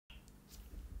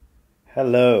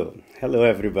Hello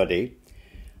everybody.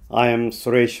 I am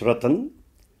Suresh Ratan,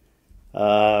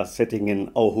 sitting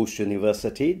in Aarhus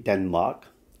University, Denmark,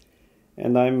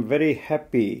 and I'm very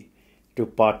happy to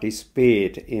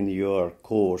participate in your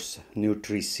course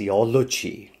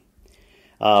nutriciology,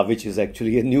 which is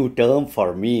actually a new term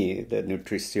for me, the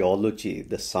nutriciology,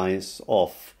 the science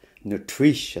of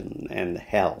nutrition and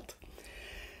health.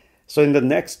 So in the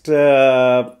next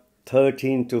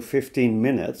 13 to 15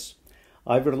 minutes,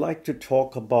 I would like to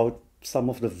talk about some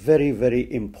of the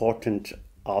very important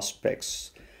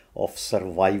aspects of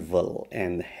survival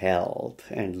and health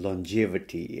and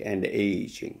longevity and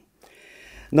aging.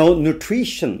 Now,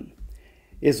 nutrition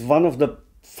is one of the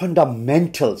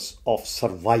fundamentals of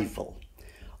survival.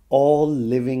 All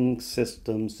living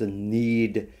systems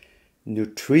need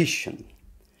nutrition,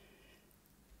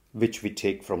 which we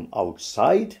take from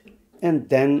outside, and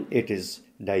then it is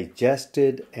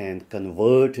digested and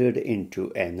converted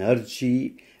into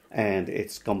energy, and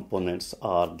its components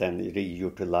are then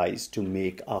reutilized to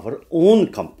make our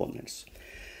own components.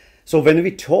 So when we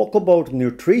talk about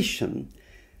nutrition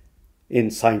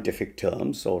in scientific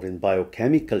terms or in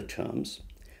biochemical terms,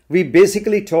 we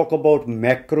basically talk about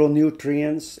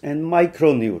macronutrients and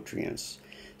micronutrients.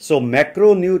 So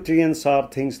macronutrients are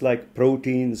things like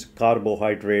proteins,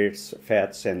 carbohydrates,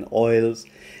 fats, and oils,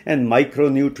 and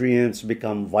micronutrients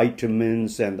become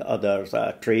vitamins and other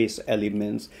trace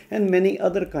elements and many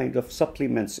other kinds of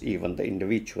supplements even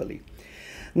individually.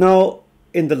 Now,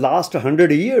 in the last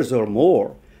 100 years or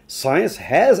more, science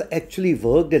has actually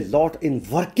worked a lot in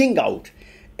working out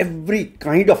every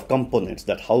kind of components,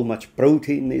 that how much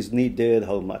protein is needed,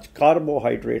 how much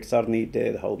carbohydrates are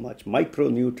needed, how much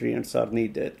micronutrients are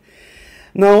needed.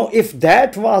 Now, if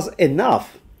that was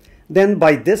enough, then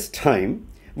by this time,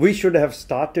 we should have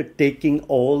started taking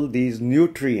all these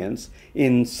nutrients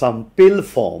in some pill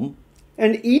form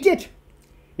and eat it.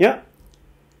 Yeah.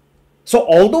 So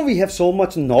although we have so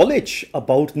much knowledge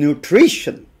about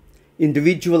nutrition,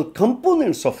 individual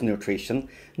components of nutrition,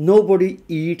 nobody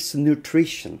eats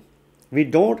nutrition. We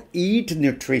don't eat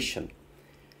nutrition.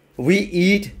 We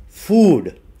eat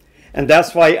food. And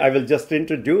that's why I will just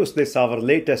introduce this, our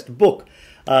latest book,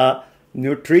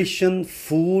 Nutrition,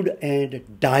 Food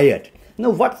and Diet. Now,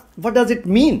 what does it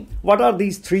mean? What are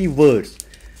these three words?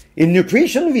 In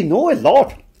nutrition, we know a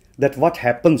lot that what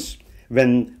happens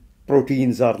when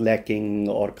proteins are lacking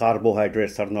or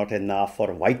carbohydrates are not enough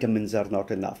or vitamins are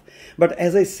not enough. But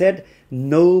as I said,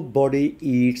 nobody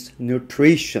eats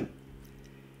nutrition.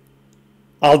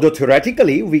 Although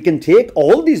theoretically, we can take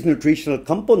all these nutritional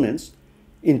components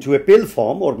into a pill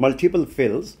form or multiple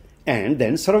pills and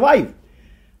then survive.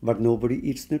 But nobody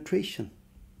eats nutrition.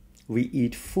 We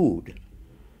eat food.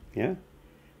 Yeah?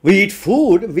 We eat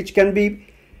food which can be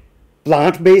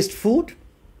plant-based food,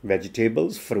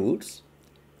 vegetables, fruits,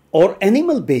 or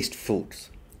animal-based foods.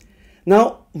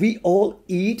 Now, we all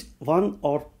eat one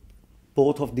or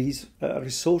both of these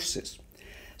resources.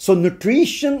 So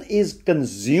nutrition is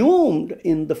consumed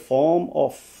in the form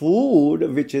of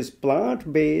food which is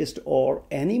plant-based or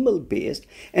animal-based.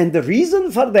 And the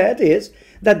reason for that is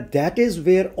that is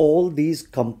where all these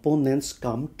components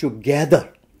come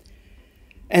together.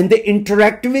 And they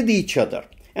interact with each other.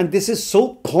 And this is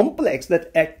so complex that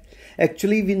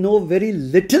actually we know very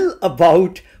little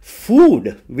about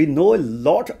food. We know a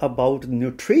lot about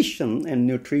nutrition and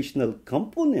nutritional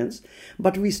components,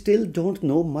 but we still don't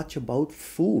know much about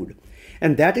food.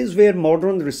 And that is where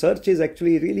modern research is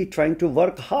actually really trying to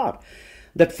work hard.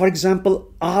 That, for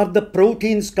example, are the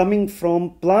proteins coming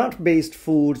from plant-based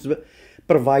foods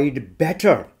provide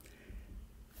better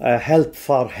health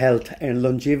for health and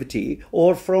longevity,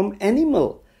 or from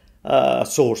animal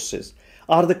sources?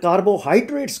 Are the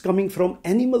carbohydrates coming from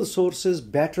animal sources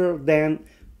better than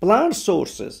plant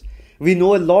sources? We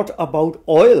know a lot about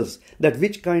oils, that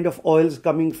which kind of oils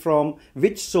coming from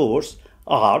which source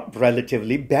are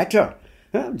relatively better.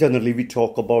 Generally, we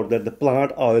talk about that the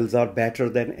plant oils are better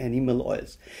than animal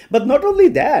oils. But not only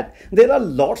that, there are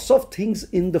lots of things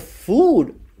in the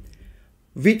food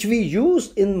which we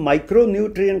use in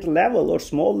micronutrient level or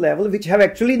small level, which have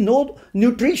actually no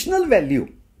nutritional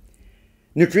value.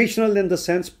 Nutritional in the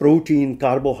sense protein,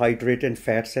 carbohydrate, and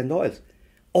fats and oils.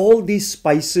 All these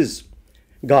spices,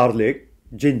 garlic,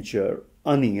 ginger,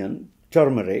 onion,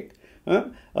 turmeric,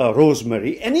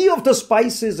 rosemary, any of the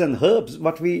spices and herbs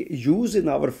what we use in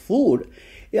our food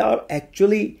are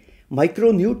actually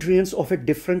micronutrients of a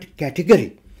different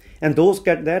category. And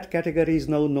that category is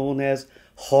now known as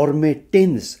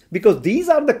hormetins, because these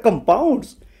are the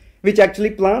compounds which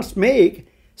actually plants make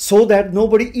so that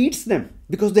nobody eats them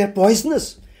because they are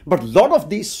poisonous. But a lot of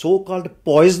these so-called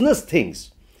poisonous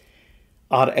things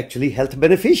are actually health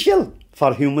beneficial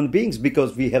for human beings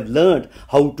because we have learned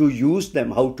how to use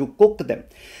them, how to cook them.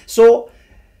 So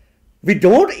we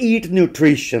don't eat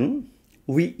nutrition,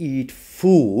 we eat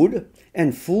food,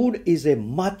 and food is a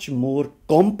much more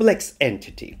complex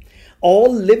entity.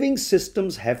 All living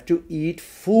systems have to eat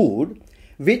food,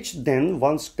 which then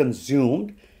once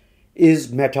consumed is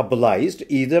metabolized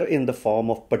either in the form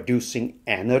of producing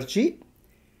energy,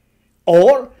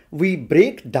 or we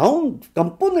break down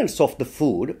components of the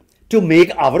food to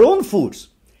make our own foods.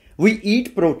 We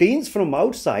eat proteins from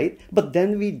outside, but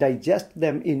then we digest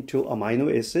them into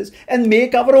amino acids and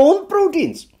make our own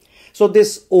proteins. So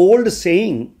this old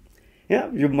saying, yeah,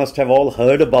 you must have all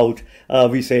heard about,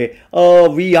 we say,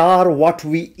 we are what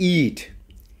we eat.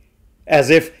 As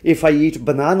if I eat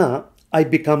banana, I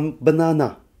become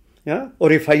banana. Yeah?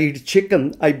 Or if I eat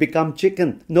chicken, I become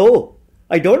chicken. No,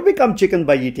 I don't become chicken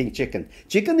by eating chicken.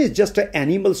 Chicken is just an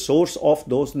animal source of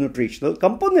those nutritional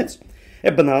components.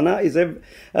 A banana is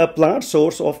a plant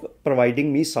source of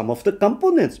providing me some of the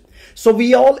components. So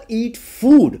we all eat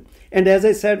food. And as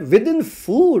I said, within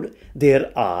food,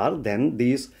 there are then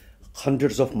these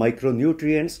hundreds of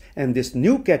micronutrients and this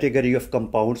new category of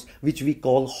compounds which we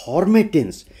call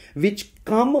hormetins, which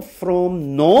come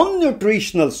from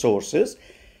non-nutritional sources.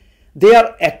 They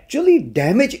are actually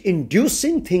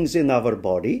damage-inducing things in our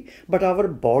body, but our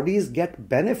bodies get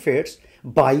benefits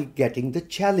by getting the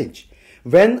challenge.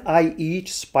 When I eat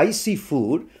spicy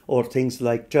food or things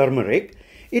like turmeric,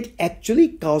 it actually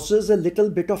causes a little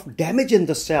bit of damage in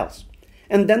the cells.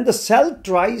 And then the cell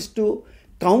tries to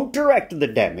counteract the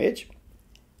damage,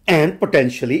 and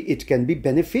potentially it can be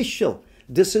beneficial.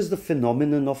 This is the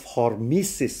phenomenon of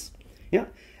hormesis. Yeah?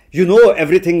 You know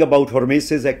everything about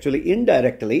hormesis actually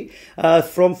indirectly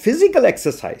from physical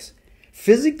exercise.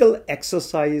 Physical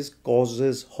exercise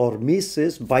causes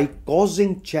hormesis by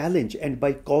causing challenge and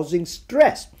by causing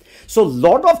stress. So a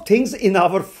lot of things in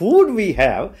our food we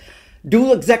have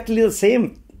do exactly the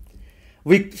same.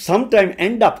 We sometimes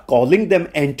end up calling them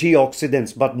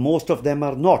antioxidants, but most of them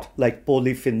are not, like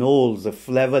polyphenols,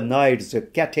 flavonoids,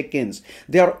 catechins.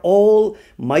 They are all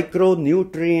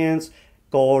micronutrients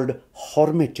called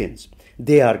hormetins.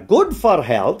 They are good for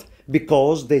health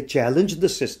because they challenge the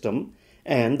system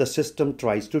and the system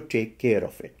tries to take care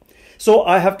of it. So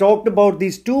I have talked about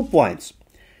these 2 points,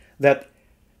 that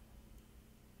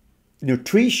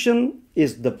nutrition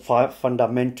is the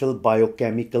fundamental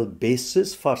biochemical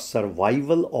basis for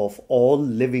survival of all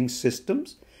living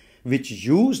systems, which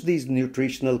use these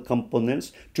nutritional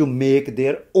components to make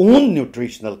their own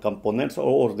nutritional components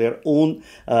or their own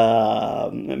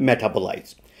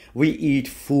metabolites. We eat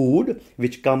food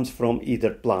which comes from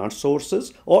either plant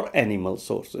sources or animal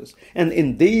sources. And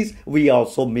in these, we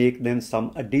also make then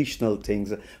some additional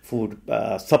things, food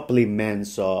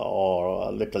supplements or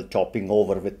a little chopping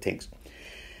over with things.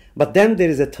 But then there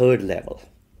is a third level.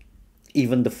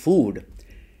 Even the food,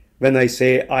 when I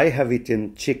say I have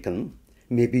eaten chicken,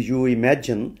 maybe you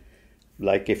imagine,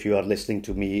 like if you are listening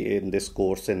to me in this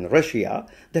course in Russia,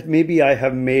 that maybe I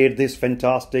have made this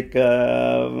fantastic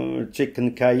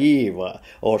chicken Kyiv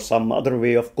or some other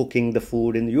way of cooking the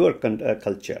food in your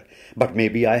culture. But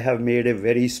maybe I have made a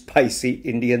very spicy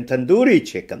Indian tandoori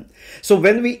chicken. So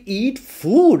when we eat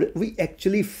food, we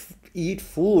actually eat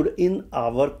food in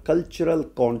our cultural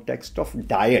context of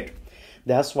diet.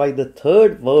 That's why the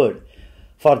third word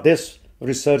for this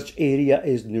research area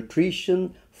is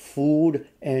nutrition, food,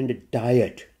 and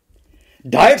diet.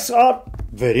 Diets are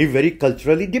very, very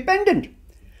culturally dependent.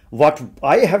 What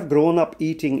I have grown up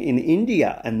eating in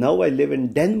India and now I live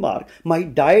in Denmark, my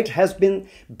diet has been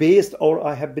based, or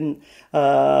I have been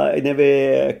in a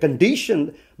way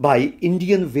conditioned by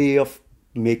Indian way of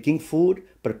making food,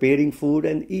 preparing food,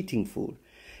 and eating food.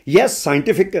 Yes,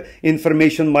 scientific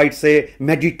information might say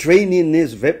Mediterranean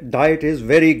diet is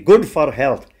very good for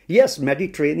health. Yes,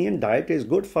 Mediterranean diet is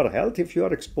good for health if you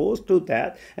are exposed to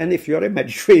that and if you are a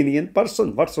Mediterranean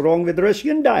person. What's wrong with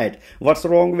Russian diet? What's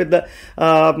wrong with the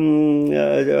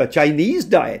Chinese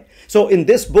diet? So in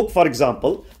this book, for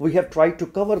example, we have tried to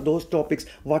cover those topics.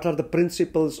 What are the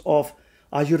principles of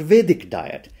Ayurvedic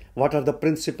diet? What are the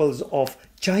principles of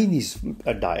Chinese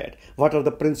diet? What are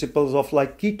the principles of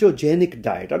like ketogenic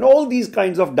diet and all these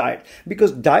kinds of diet?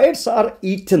 Because diets are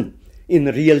eaten in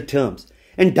real terms.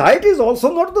 And diet is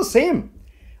also not the same.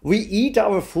 We eat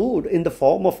our food in the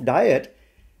form of diet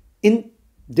in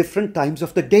different times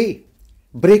of the day.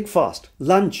 Breakfast,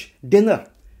 lunch, dinner.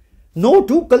 No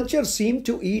two cultures seem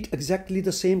to eat exactly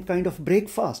the same kind of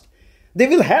breakfast. They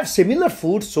will have similar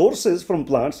food sources from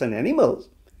plants and animals.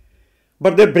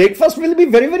 But their breakfast will be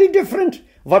very, very different.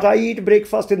 What I eat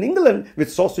breakfast in England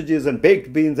with sausages and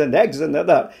baked beans and eggs and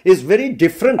other is very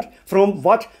different from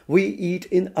what we eat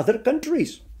in other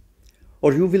countries.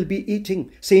 Or you will be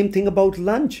eating same thing about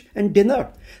lunch and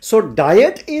dinner. So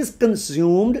diet is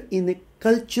consumed in a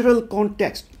cultural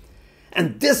context.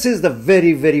 And this is the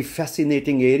very, very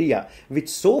fascinating area which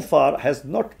so far has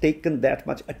not taken that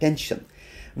much attention.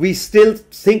 We still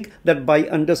think that by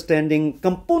understanding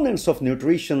components of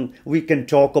nutrition, we can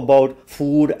talk about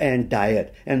food and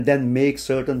diet and then make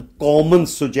certain common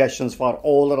suggestions for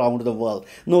all around the world.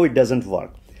 No, it doesn't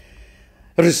work.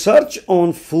 Research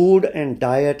on food and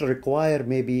diet require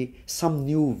maybe some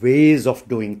new ways of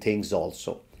doing things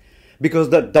also.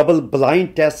 Because the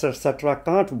double-blind tests, etc.,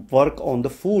 can't work on the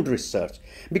food research.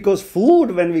 Because food,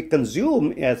 when we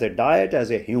consume as a diet, as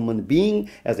a human being,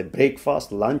 as a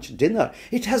breakfast, lunch, dinner,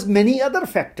 it has many other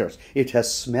factors. It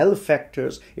has smell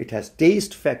factors, it has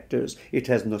taste factors, it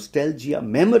has nostalgia,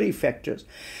 memory factors.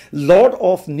 Lot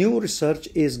of new research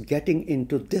is getting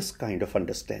into this kind of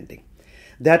understanding.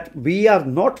 That we are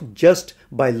not just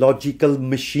biological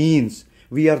machines.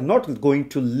 We are not going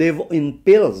to live in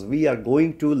pills. We are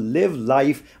going to live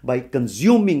life by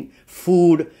consuming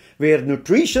food where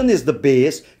nutrition is the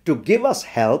base to give us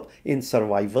help in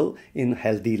survival, in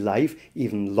healthy life,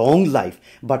 even long life.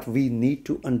 But we need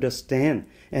to understand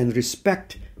and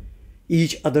respect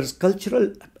each other's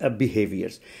cultural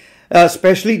behaviors.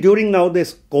 Especially during now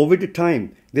this COVID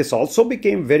time, this also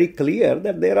became very clear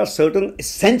that there are certain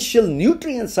essential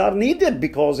nutrients are needed,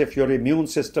 because if your immune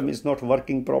system is not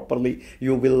working properly,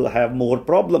 you will have more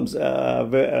problems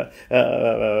with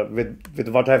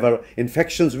whatever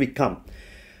infections we come.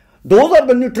 Those are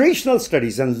the nutritional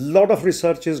studies, and a lot of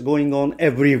research is going on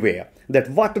everywhere that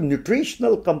what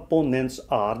nutritional components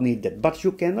are needed. But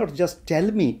you cannot just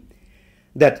tell me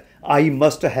that I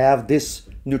must have this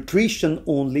nutrition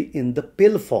only in the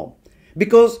pill form,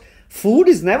 because food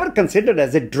is never considered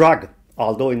as a drug.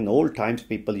 Although in old times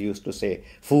people used to say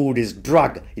food is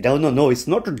drug. No, it's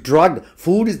not a drug.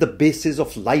 Food is the basis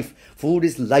of life. Food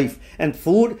is life, and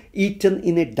food eaten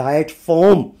in a diet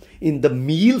form, in the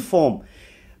meal form.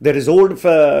 There is old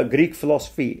Greek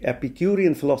philosophy,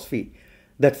 Epicurean philosophy,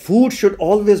 that food should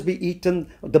always be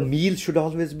eaten, the meal should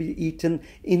always be eaten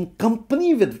in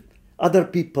company with other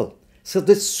people. So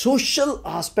the social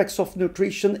aspects of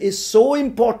nutrition is so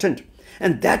important,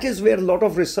 and that is where a lot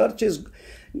of research is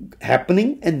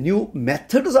happening and new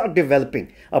methods are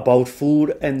developing about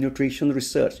food and nutrition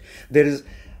research.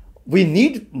 We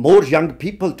need more young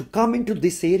people to come into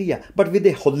this area, but with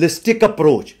a holistic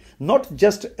approach, not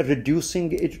just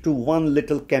reducing it to one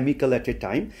little chemical at a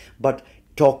time, but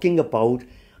talking about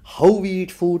how we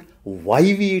eat food, why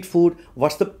we eat food,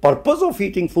 what's the purpose of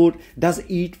eating food, does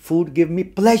eat food give me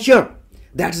pleasure?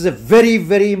 That is a very,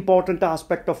 very important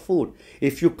aspect of food.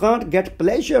 If you can't get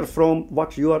pleasure from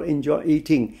what you are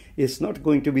eating, it's not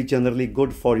going to be generally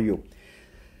good for you.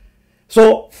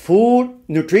 So food,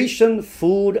 nutrition,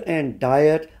 food and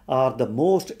diet are the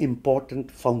most important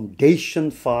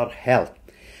foundation for health.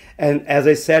 And as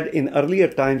I said in earlier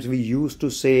times, we used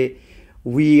to say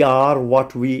we are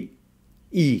what we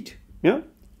eat, yeah?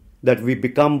 That we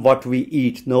become what we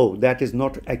eat. No, that is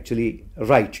not actually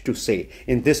right to say.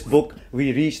 In this book,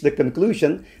 we reach the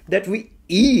conclusion that we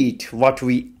eat what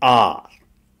we are.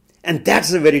 And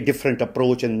that's a very different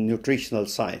approach in nutritional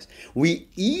science. We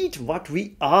eat what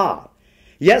we are.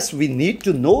 Yes, we need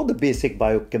to know the basic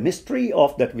biochemistry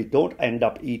of that. We don't end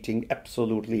up eating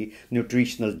absolutely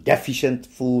nutritional deficient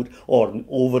food or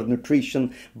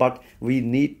overnutrition, but we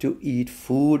need to eat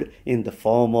food in the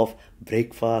form of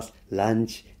breakfast,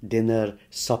 lunch, dinner,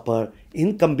 supper,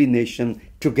 in combination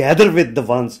together with the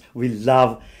ones we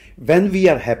love. When we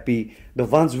are happy, the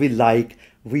ones we like,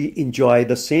 we enjoy.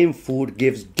 The same food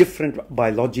gives different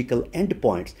biological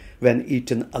endpoints when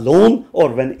eaten alone or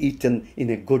when eaten in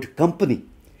a good company.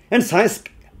 And science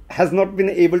has not been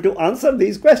able to answer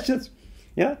these questions.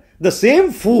 Yeah? The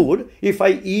same food, if I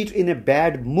eat in a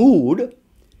bad mood,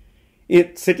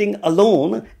 sitting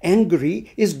alone,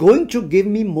 angry, is going to give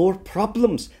me more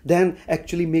problems than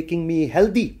actually making me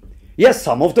healthy. Yes,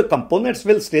 some of the components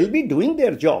will still be doing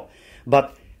their job,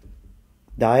 but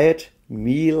diet,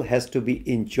 meal has to be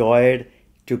enjoyed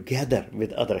together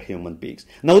with other human beings.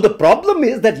 Now the problem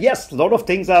is that yes, a lot of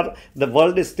things the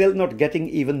world is still not getting,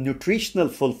 even nutritional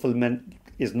fulfillment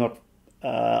is not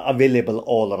available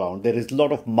all around. There is a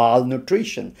lot of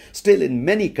malnutrition still in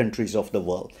many countries of the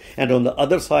world. And on the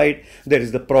other side, there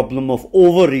is the problem of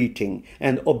overeating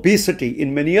and obesity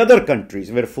in many other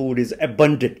countries where food is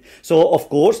abundant. So of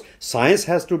course, science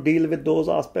has to deal with those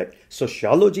aspects.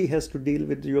 Sociology has to deal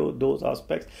with those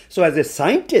aspects. So as a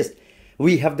scientist,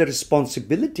 We have the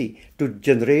responsibility to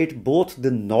generate both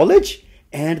the knowledge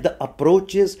and the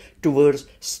approaches towards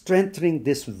strengthening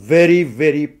this very,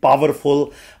 very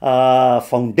powerful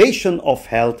foundation of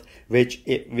health, which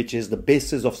is the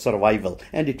basis of survival,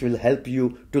 and it will help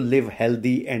you to live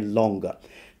healthy and longer.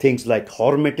 Things like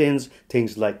hormetins,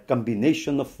 things like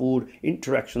combination of food,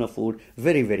 interaction of food,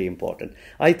 very, very important.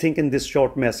 I think in this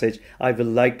short message, I will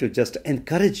like to just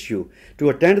encourage you to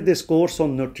attend this course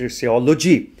on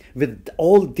nutriciology with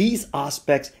all these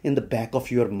aspects in the back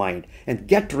of your mind, and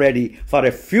get ready for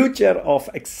a future of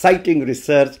exciting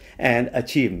research and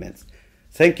achievements.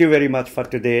 Thank you very much for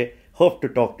today. Hope to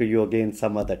talk to you again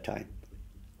some other time.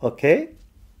 Okay?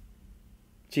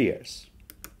 Cheers.